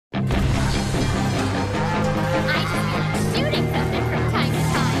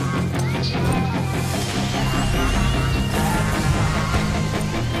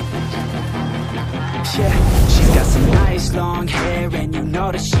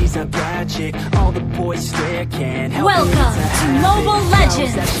know that she's a bad chick. All the boys stare, can't help Welcome to Mobile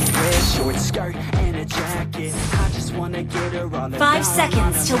Legends. That she wears short skirt and a jacket. I just wanna get her on the 5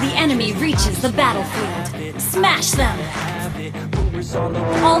 seconds till the enemy reaches the battlefield. Smash them!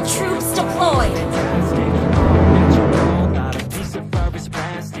 All troops deployed! Not a piece of fur is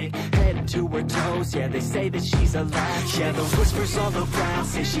plastic. Head to her toes, yeah, they say that she's a latch. Yeah, the whispers all around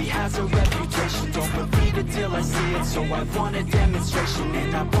say she has a reputation. Don't believe it till I see it, so I want a demonstration.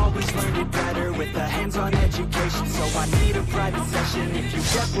 And I've always learned it better with a hands-on education. So I need a private session if you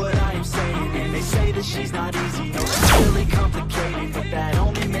get what I am saying. And they say that she's not easy, no, she's really complicated. But that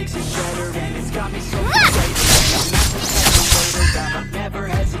only makes it better, and it's got me so frustrated. I've never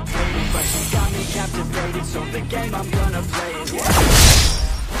hesitated, but she's got me captivated. So the game, I'm gonna play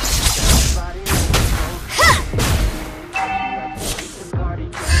it.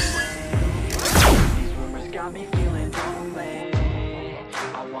 These rumors got me feeling lonely.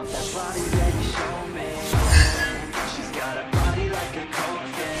 I want that body that you show me. She's got a body like a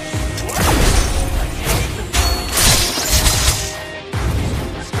cocaine.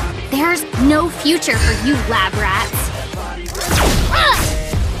 There's no future for you, lab rats.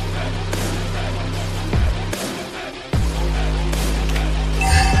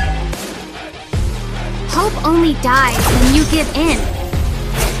 Hope only dies when you give in.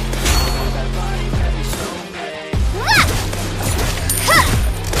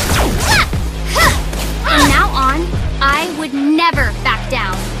 From now on, I would never back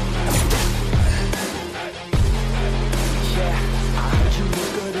down.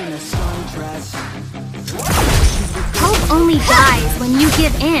 Hope only dies when you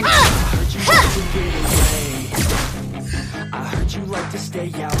give in. I heard you like to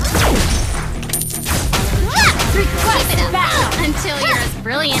stay out. Keep it up until you're as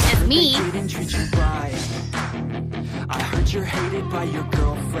brilliant as me. Didn't treat you right. I heard you're hated by your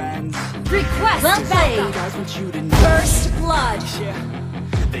girlfriends. Request well played. Guys want you to know. First blood. Yeah.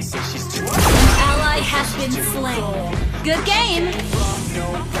 They say she's too An ally has been slain. Good game.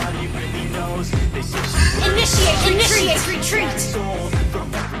 Nobody really knows. They say she's Initiate retreat.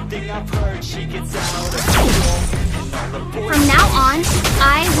 from everything I've heard. She gets out of control. From now on,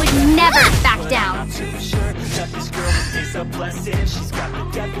 I would never back down. I'm too sure that this girl is a blessing. She's got the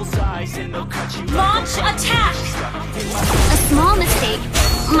devil's eyes and they'll cut you. Launch attack. A small mistake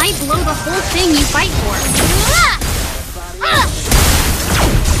might blow the whole thing you fight for.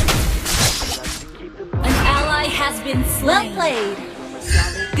 An ally has been slain. Well played.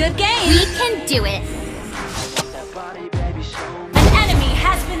 Good game. We can do it. An enemy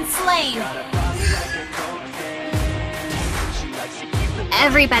has been slain.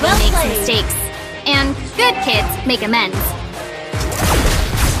 Everybody Well makes played. mistakes, and good kids make amends.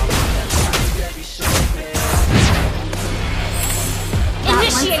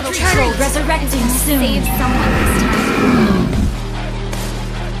 Initiate retreat. Resurrecting soon. Save someone this time.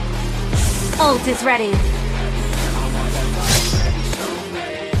 Ult is ready.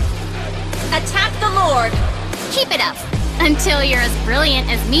 Attack the Lord. Keep it up until you're as brilliant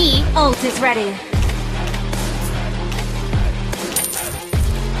as me. Ult is ready.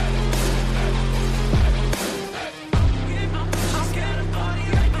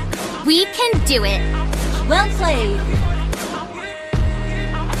 We can do it. Well played.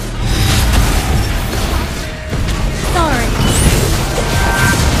 Sorry.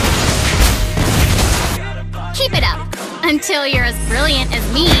 Keep it up until you're as brilliant as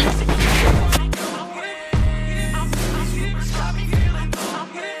me.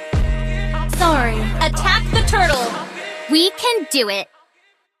 Sorry. Attack the turtle. We can do it.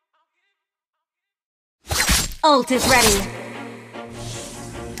 Ult is ready.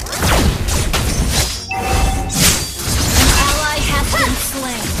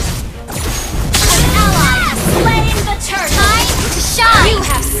 Slain. An ally has Slain the turtle. time to shine. You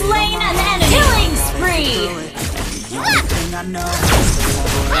have slain an enemy. Killing spree.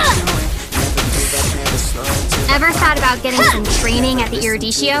 Ever thought about getting some training at the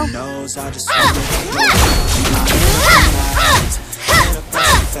Eruditio?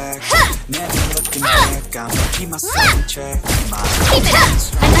 Keep it up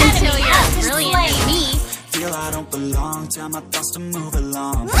until you're as brilliant as me. Feel I don't belong, tell my thoughts to move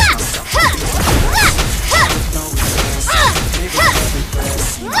along.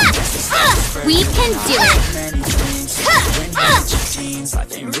 We can do it.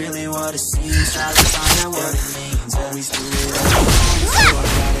 Life ain't really what it seems. Try to find out what it means. Always do it alone, so I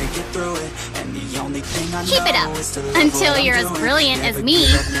gotta get through it. And the only thing I Keep it know up is to love until what you're I'm as doing. brilliant as Never me.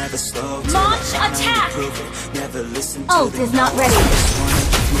 give up, never slow till Launch I finally attack. prove it. Never listen to Ult the is not ready.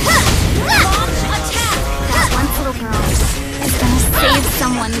 That one little girl is gonna save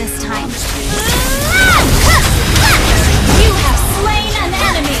someone this time. You have slain an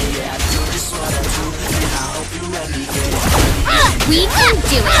enemy. We can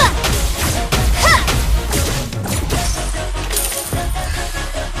do it!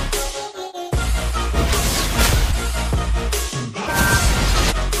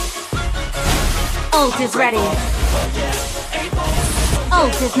 Ult is ready.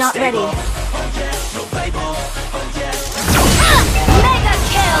 Ult is not ready. Mega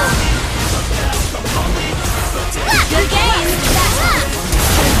kill! Good game!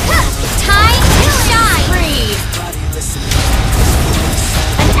 Time to shine! Free!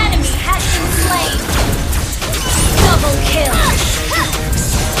 An enemy has been slain! Double kill!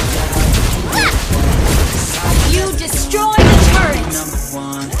 You destroy the turret!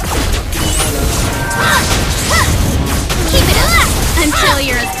 Keep it up! Until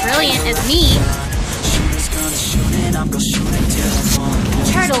you're as brilliant as me.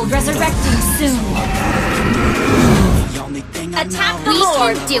 Turtle resurrecting soon. Attack the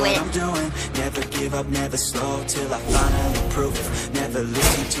Lord! We can do it! Never give up, never slow till I finally prove it. Never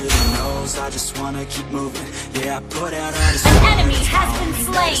listen to the no's, I just wanna keep moving. Yeah, I put out all this. An enemy has been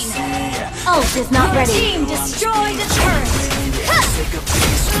slain. Ult is not ready. Team destroy the turret.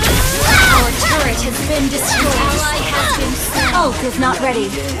 Our turret has been destroyed. Ally has been slain. Ult is not ready.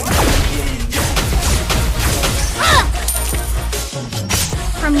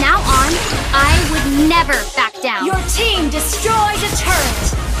 From now on, I would never back down. Your team destroyed a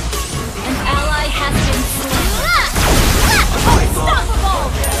turret. An ally has been slain.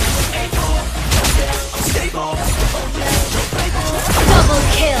 Unstoppable! Double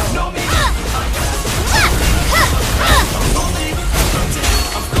kill!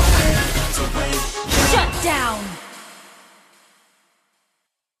 Shut down!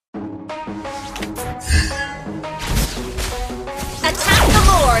 Attack the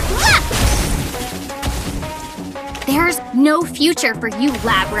Lord! There's no future for you,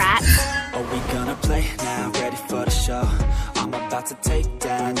 lab rats. Are we gonna play now? Ready for the show? I'm about to take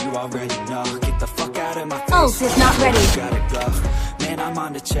down, you already know. Get the fuck out of my face. Ult is not ready. Gotta go. Man, I'm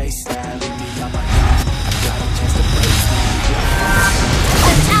on the chase now. Leave me on my own. I got a chance to place now.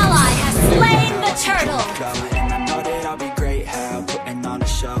 An ally has slain the turtle. Go. And I know that I'll be great. How putting on a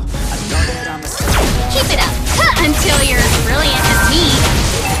show. I know that I'm a star. Keep it up! Until you're as brilliant as me.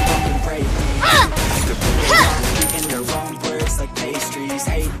 Fucking brave. In their own words like pastries.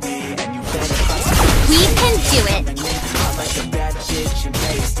 Hate me. And you better We can do it! I'm like a bad bitch and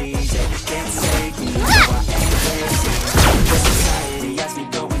pasties. And you can't save me. No, I ain't crazy. This society has me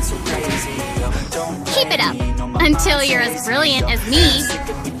going so crazy. Don't Keep it up! blame me, no, my Until mind's you're as lazy. brilliant as me. Sick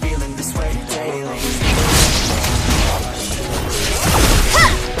of me feeling this way daily.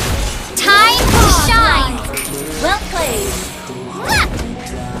 Time to shine! Well played.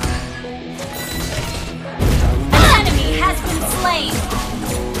 An enemy has been slain.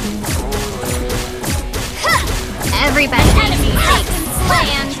 Everybody An enemy has takes been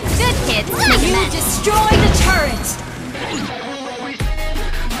slain. good kids make You amends. destroy the turret.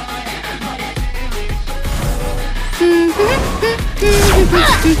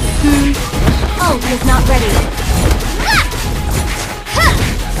 Ult is not ready.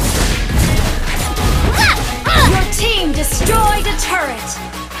 Your team destroyed a turret.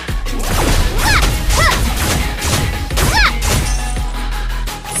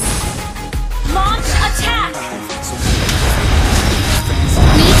 Launch attack.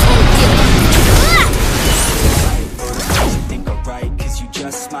 We can do You think I'm right, 'cause you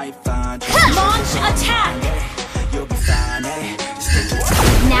just might find Launch attack. you'll be fine, eh? Just take your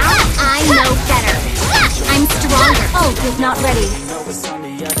time. it! Now I know better. I'm stronger. Ult is not ready. You know what's on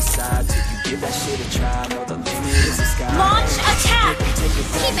the other side. Till you give that shit a try. Know the limit is the sky. Launch attack.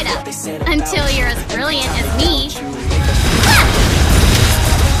 Keep it up! Until you're as brilliant as me.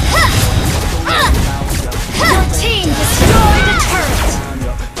 Your team destroyed a turret.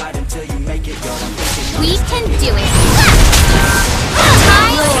 Fight until you make it, yo. I'm thinking We can do it!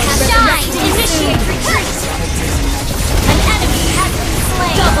 Time to shine! Initiate retreat. An enemy has been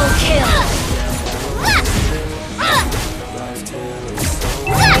slain. Double kill.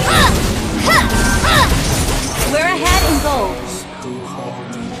 We're ahead in gold.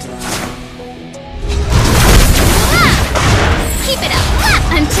 Keep it up!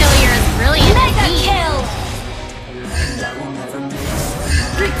 Until you're as brilliant as Mega me. kill.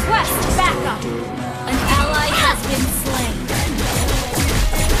 Request backup. An ally has been slain.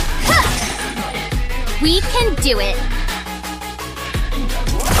 We can do it!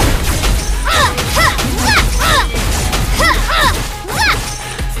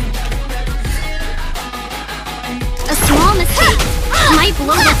 A small mistake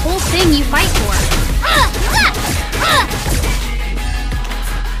whole thing you fight for.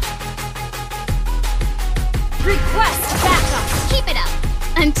 Request backup. Keep it up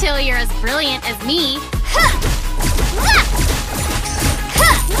until you're as brilliant as me.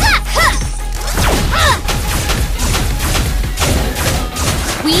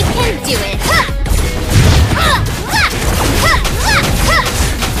 We can do it.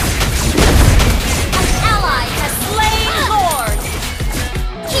 An ally has slain Lord.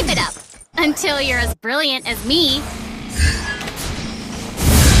 Keep it up until you're as brilliant as me.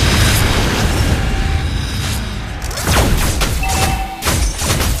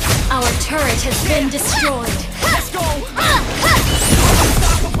 Our turret has been destroyed. Let's go!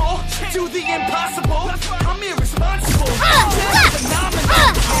 Unstoppable, do the impossible. I'm irresponsible. Phenomenal.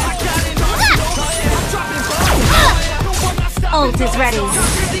 I got it all. I'm dropping bombs. Ult is ready.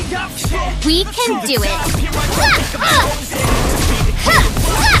 We can do it.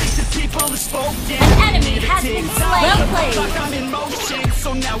 An enemy has been slain. Well played.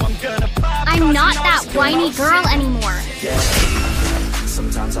 I'm not that whiny girl anymore.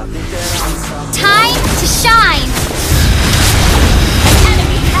 Sometimes I think that I'm Time to shine! An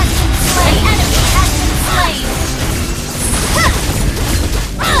enemy has been slain. An enemy has been slain.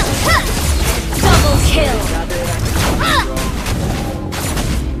 Double kill.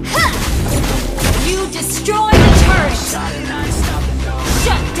 You destroy the turret.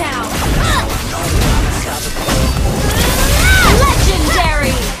 Shut down.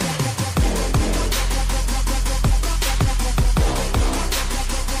 Legendary.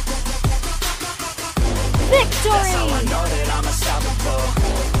 Victory! I know that I'm unstoppable.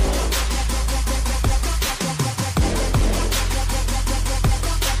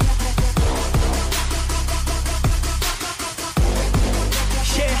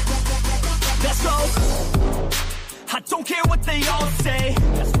 Yeah, let's go. I don't care what they all say.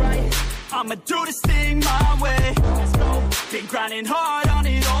 That's right. I'ma do this thing my way. Let's go. Been grinding hard on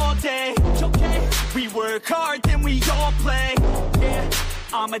it all day. Okay. We work hard, then we all play. Yeah.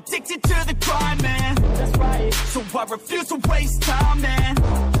 I'm addicted to the grind, man. That's right. So I refuse to waste time, man.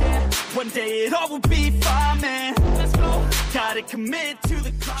 Yeah. One day it all will be fine, man. Let's go. Gotta commit to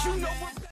the grind. You know